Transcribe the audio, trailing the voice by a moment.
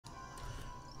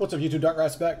What's up, YouTube? Dark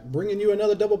Rat's back, bringing you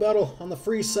another double battle on the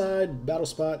free side. Battle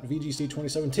Spot VGC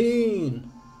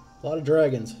 2017. A lot of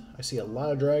dragons. I see a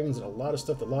lot of dragons and a lot of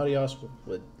stuff that Latios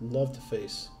would love to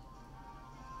face.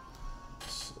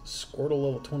 Squirtle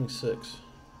level 26.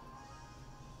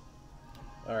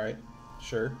 Alright,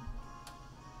 sure.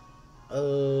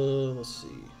 Let's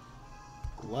see.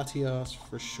 Latios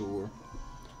for sure.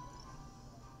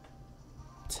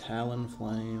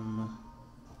 Talonflame.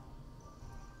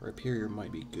 Rhyperior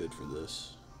might be good for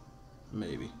this.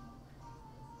 Maybe.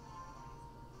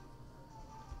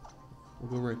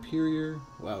 We'll go Rhyperior.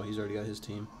 Wow, he's already got his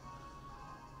team.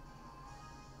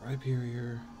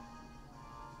 Rhyperior.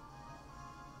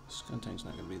 Skuntank's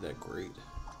not going to be that great.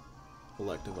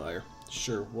 Electivire.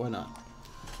 Sure, why not?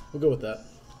 We'll go with that.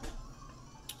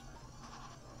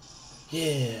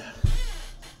 Yeah.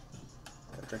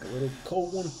 Gotta drink a little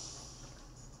cold one.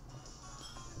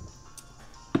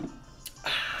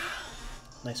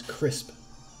 Nice crisp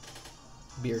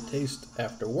beer taste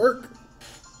after work.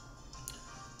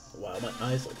 Wow, my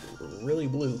eyes look really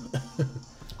blue.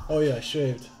 Oh yeah, I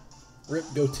shaved. Rip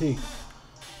goatee.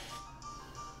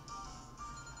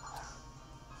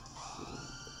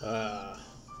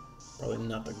 Probably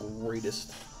not the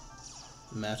greatest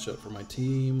matchup for my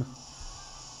team.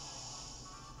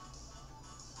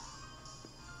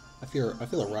 I feel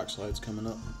a rock slide's coming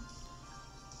up.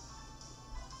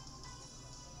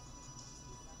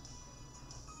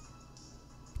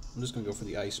 I'm just going to go for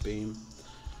the Ice Beam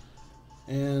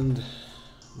and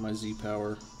my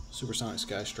Z-Power Supersonic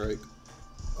Sky Strike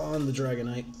on the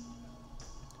Dragonite.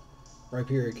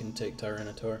 Rhyperior can take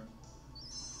Tyranitar.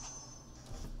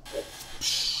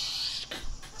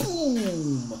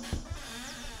 Boom!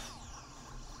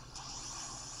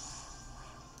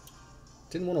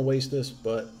 Didn't want to waste this,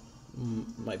 but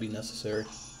might be necessary.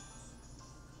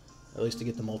 At least to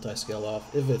get the multi-scale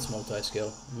off. If it's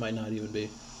multi-scale, might not even be.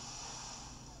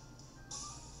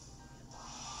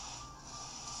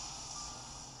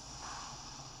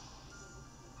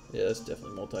 Yeah, that's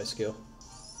definitely multi-scale.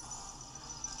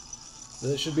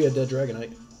 This should be a dead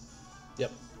Dragonite.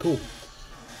 Yep, cool.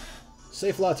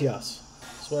 Safe Latios.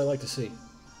 That's what I like to see.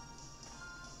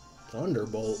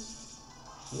 Thunderbolt.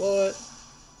 What?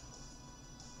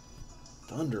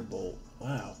 Thunderbolt.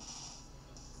 Wow.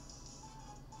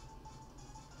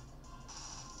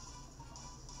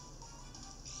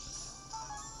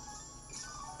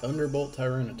 Thunderbolt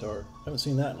Tyranitar. Haven't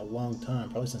seen that in a long time.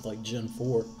 Probably since like Gen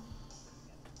 4.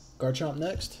 Garchomp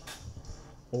next,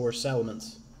 or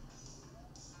Salamence?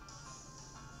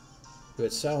 If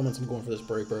it's Salamence, I'm going for this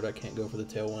Brave Bird. I can't go for the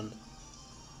Tailwind.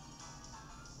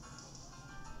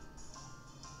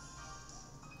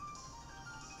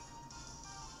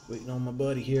 Waiting on my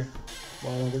buddy here.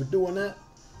 While we're doing that,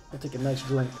 I'll take a nice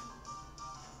drink.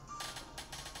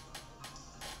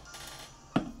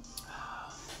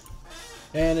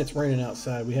 And it's raining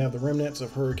outside. We have the remnants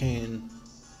of Hurricane,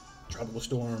 Tropical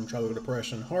Storm, Tropical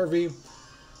Depression, Harvey,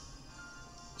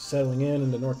 settling in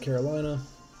into North Carolina.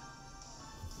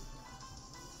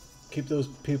 Keep those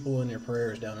people in your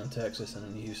prayers down in Texas and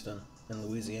in Houston and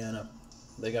Louisiana.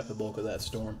 They got the bulk of that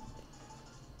storm.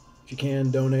 If you can,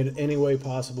 donate it any way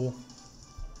possible.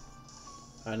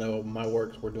 I know my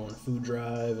works, we're doing a food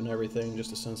drive and everything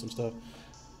just to send some stuff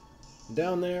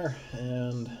down there.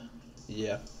 And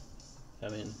yeah, I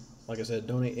mean, like I said,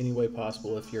 donate any way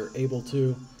possible if you're able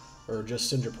to. Or just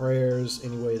send your prayers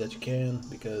any way that you can,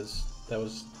 because that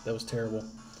was terrible.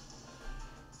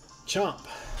 Chomp.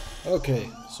 Okay,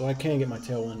 so I can get my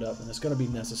Tailwind up, and it's going to be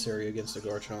necessary against a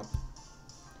Garchomp.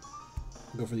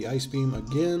 Go for the Ice Beam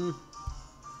again.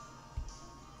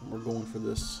 We're going for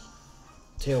this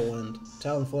Tailwind.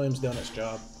 Talonflame's done its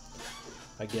job,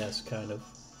 I guess, kind of.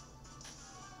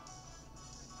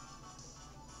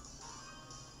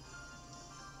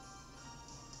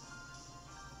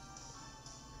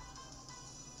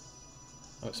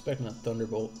 I'm expecting a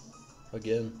Thunderbolt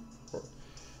again. Or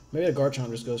maybe a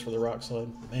Garchomp just goes for the Rock Slide.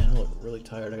 Man, I look really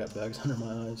tired. I got bags under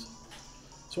my eyes.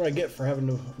 That's what I get for having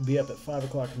to be up at 5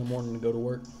 o'clock in the morning to go to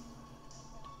work.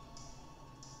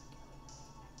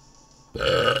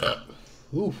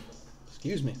 Oof.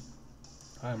 Excuse me.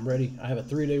 I'm ready. I have a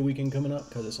 3-day weekend coming up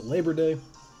because it's a Labor Day.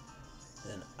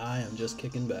 And I am just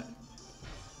kicking back.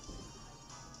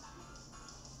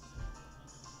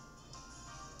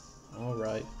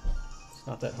 Alright. It's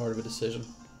not that hard of a decision.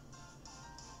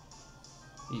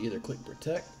 You either click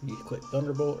Protect, you click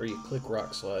Thunderbolt, or you click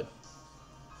Rock Slide.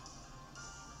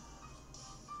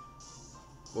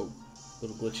 Whoa, a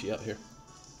little glitchy out here.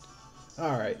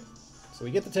 Alright, so we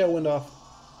get the Tailwind off.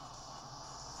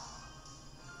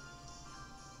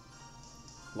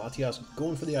 Latios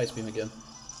going for the Ice Beam again.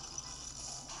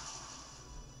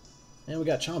 And we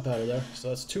got Chomp out of there, so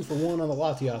that's 2 for 1 on the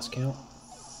Latias count.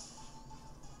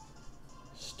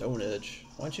 Stone Edge.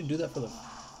 Why don't you do that for the...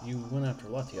 You went after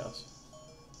Latias.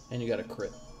 And you got a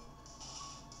crit.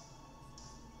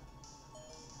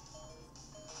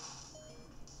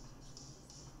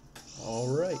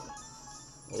 Alright.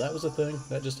 Well, that was a thing.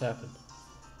 That just happened.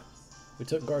 We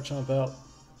took Garchomp out.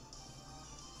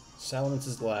 Salamence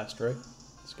is the last, right?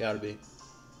 It's gotta be.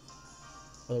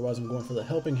 Otherwise, I'm going for the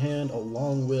Helping Hand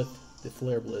along with the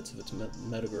Flare Blitz if it's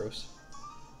Metagross.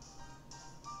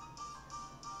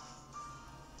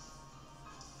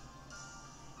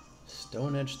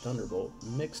 Stone Edge Thunderbolt.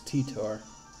 Mixed T-Tar.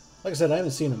 Like I said, I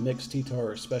haven't seen a mixed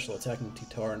T-Tar or special attacking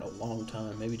T-Tar in a long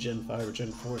time. Maybe Gen 5 or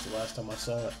Gen 4 is the last time I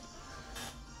saw it.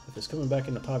 If it's coming back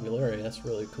into popularity, that's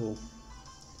really cool.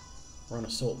 Run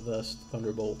Assault Vest,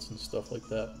 Thunderbolts, and stuff like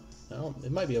that.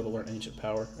 It might be able to learn Ancient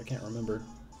Power. I can't remember.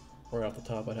 Right off the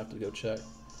top, I'd have to go check.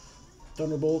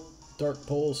 Thunderbolt, Dark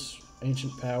Pulse,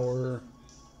 Ancient Power.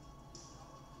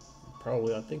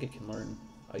 Probably, I think it can learn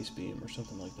Ice Beam or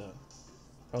something like that.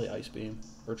 Probably Ice Beam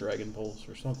or Dragon Pulse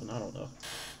or something, I don't know.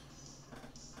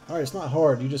 Alright, it's not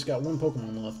hard. You just got one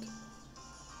Pokemon left.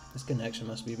 This connection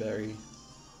must be very,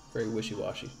 very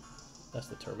wishy-washy. That's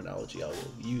the terminology I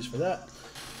will use for that.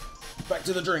 Back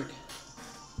to the drink.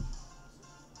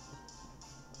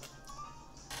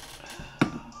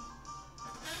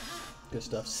 Good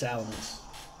stuff. Salamence.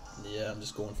 Yeah, I'm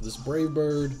just going for this Brave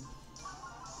Bird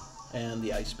and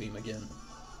the Ice Beam again.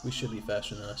 We should be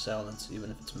faster than a Salamence, even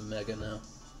if it's Mega now.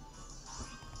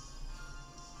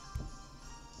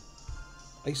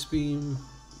 Ice Beam,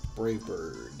 Brave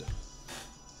Bird.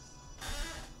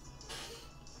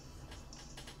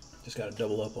 Just gotta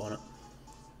double up on it.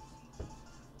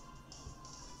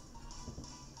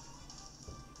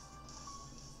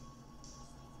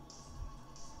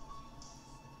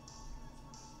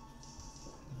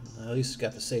 At least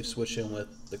got the safe switch in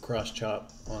with the Cross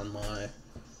Chop on my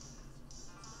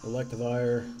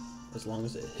Electivire as long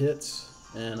as it hits,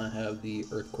 and I have the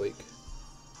Earthquake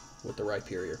with the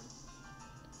Rhyperior.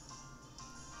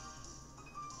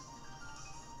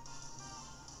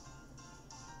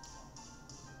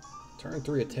 Turn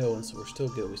 3 at Tailwind, so we're still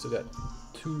good. We still got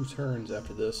 2 turns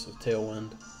after this of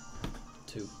Tailwind.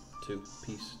 2,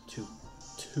 piece, 2.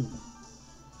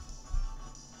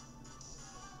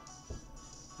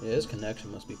 Yeah, his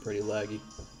connection must be pretty laggy.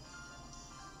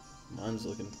 Mine's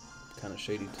looking kind of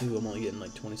shady too. I'm only getting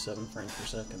like 27 frames per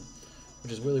second,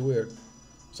 which is really weird.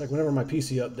 It's like whenever my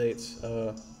PC updates.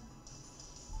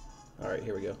 Alright,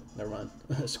 here we go. Never mind.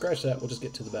 Scratch that. We'll just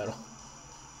get to the battle.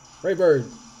 Brave Bird.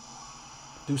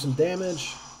 Do some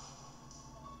damage.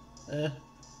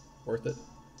 Worth it.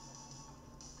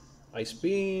 Ice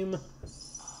Beam.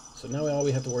 So now all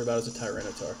we have to worry about is a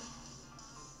Tyranitar.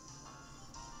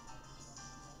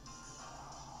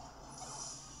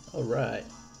 Alright.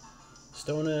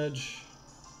 Stone Edge.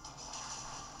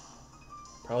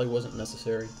 Probably wasn't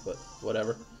necessary, but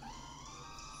whatever.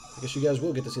 I guess you guys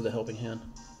will get to see the Helping Hand.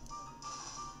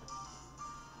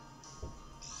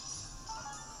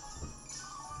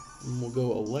 And we'll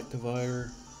go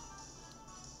Electivire.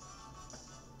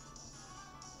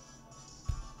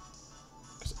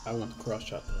 Because I want the Cross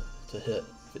Chop to hit.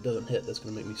 If it doesn't hit, that's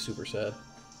going to make me super sad.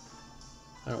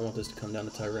 I don't want this to come down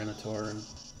to Tyranitar and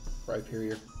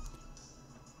Rhyperior.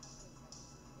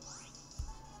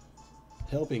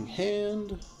 Helping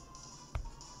Hand.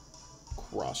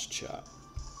 Cross Chop.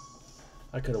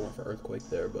 I could have went for Earthquake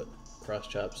there, but Cross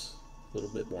Chop's a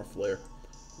little bit more flair.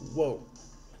 Whoa.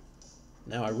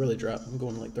 Now I really dropped. I'm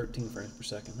going like 13 frames per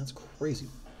second. That's crazy.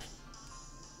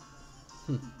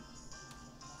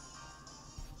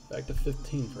 Back to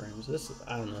 15 frames. This,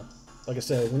 I don't know. Like I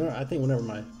said, I think whenever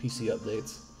my PC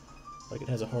updates, like it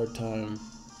has a hard time.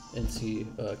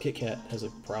 KitKat has a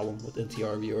problem with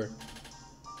NTR viewer.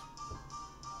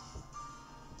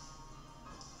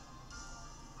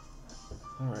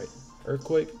 Alright,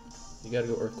 Earthquake. You gotta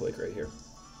go Earthquake right here.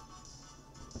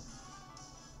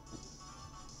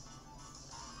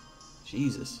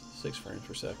 Jesus, 6 frames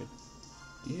per second.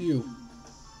 Ew.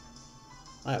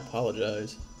 I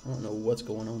apologize. I don't know what's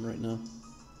going on right now.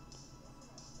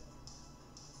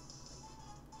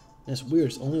 And it's weird.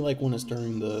 It's only like when it's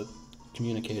during the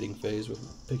communicating phase with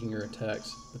picking your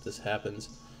attacks that this happens.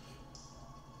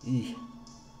 Eeh.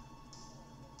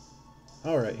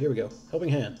 Alright, here we go. Helping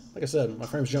Hand. Like I said, my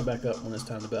frames jump back up when it's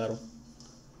time to battle.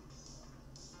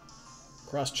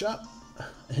 Cross Chop,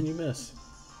 and you miss.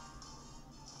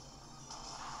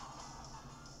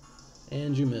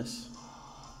 And you miss.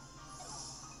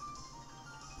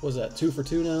 What was that? 2 for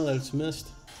 2 now that it's missed?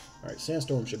 Alright,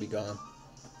 Sandstorm should be gone.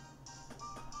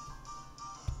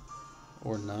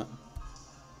 Or not.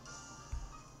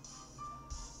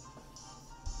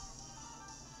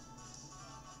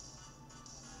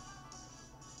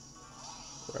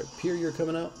 Superior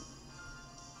coming out.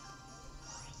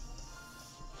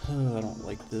 I don't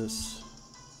like this.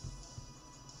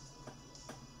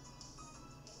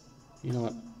 You know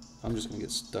what? I'm just gonna get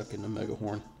stuck in the Mega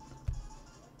Horn,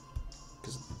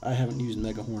 because I haven't used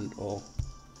Mega Horn at all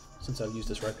since I've used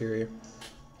this Rhyperior.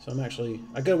 So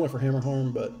I got one for Hammer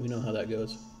Horn, but we know how that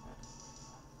goes.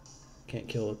 Can't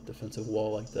kill a defensive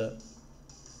wall like that.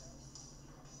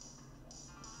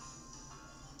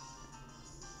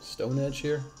 Stone Edge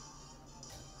here.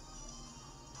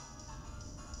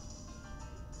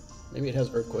 Maybe it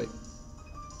has Earthquake.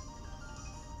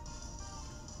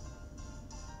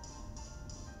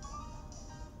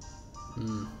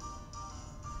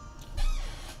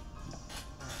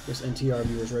 This NTR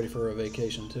viewer's ready for a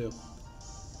vacation too.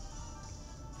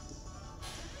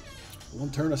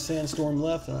 One turn of Sandstorm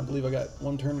left, and I believe I got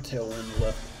one turn of Tailwind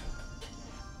left.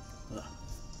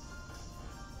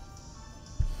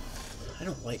 I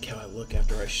don't like how I look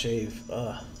after I shave.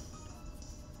 I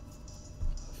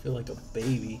feel like a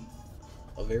baby.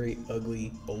 A very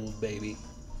ugly, old baby.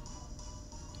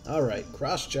 Alright,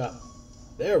 cross chop.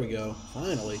 There we go,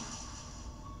 finally.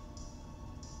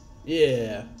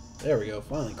 Yeah, there we go,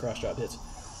 finally cross chop hits.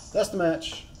 That's the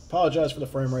match. Apologize for the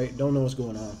frame rate. Don't know what's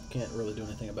going on. Can't really do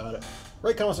anything about it.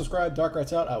 Rate, comment, subscribe. Dark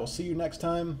Rights out. I will see you next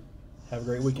time. Have a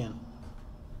great weekend.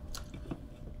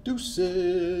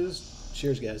 Deuces.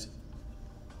 Cheers, guys.